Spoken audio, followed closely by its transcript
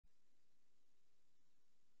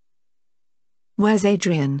Where's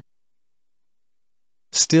Adrian?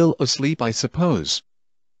 Still asleep, I suppose.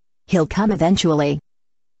 He'll come eventually.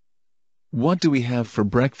 What do we have for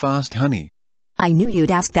breakfast, honey? I knew you'd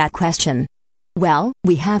ask that question. Well,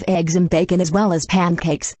 we have eggs and bacon as well as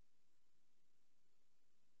pancakes.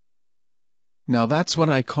 Now that's what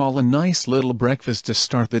I call a nice little breakfast to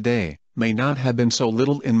start the day. May not have been so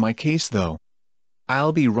little in my case though.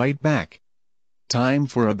 I'll be right back. Time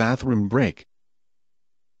for a bathroom break.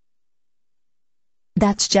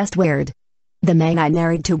 That's just weird. The man I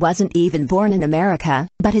married to wasn't even born in America,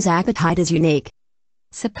 but his appetite is unique.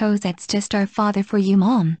 Suppose that's just our father for you,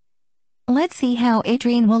 Mom. Let's see how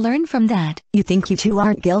Adrian will learn from that. You think you two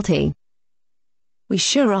aren't guilty? We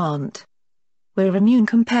sure aren't. We're immune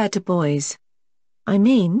compared to boys. I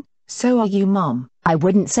mean, so are you, Mom. I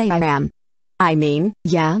wouldn't say I am. I mean,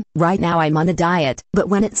 yeah, right now I'm on a diet, but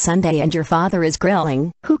when it's Sunday and your father is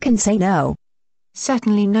grilling, who can say no?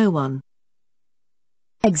 Certainly no one.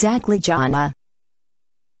 Exactly, Jonna.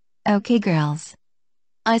 Okay, girls.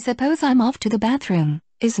 I suppose I'm off to the bathroom.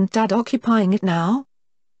 Isn't Dad occupying it now?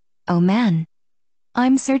 Oh man.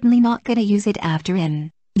 I'm certainly not gonna use it after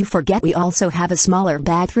him. You forget we also have a smaller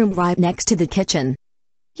bathroom right next to the kitchen.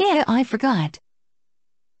 Yeah, I forgot.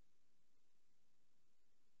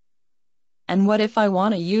 And what if I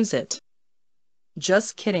want to use it?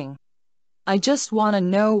 Just kidding. I just want to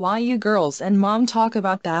know why you girls and Mom talk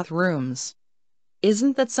about bathrooms.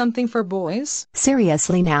 Isn't that something for boys?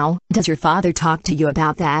 Seriously now, does your father talk to you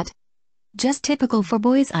about that? Just typical for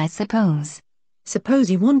boys, I suppose.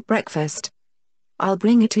 Suppose you want breakfast. I'll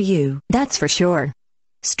bring it to you. That's for sure.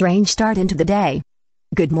 Strange start into the day.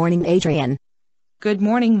 Good morning, Adrian. Good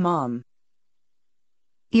morning, Mom.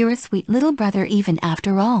 You're a sweet little brother even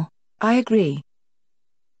after all. I agree.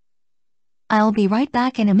 I'll be right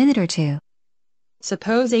back in a minute or two.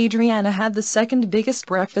 Suppose Adriana had the second biggest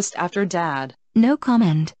breakfast after Dad. No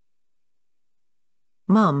comment.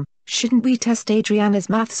 Mom, shouldn't we test Adriana's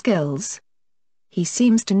math skills? He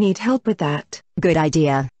seems to need help with that. Good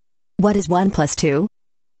idea. What is 1 plus 2?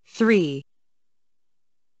 3.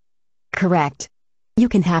 Correct. You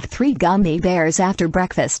can have 3 gummy bears after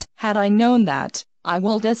breakfast. Had I known that, I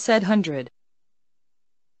would have said 100.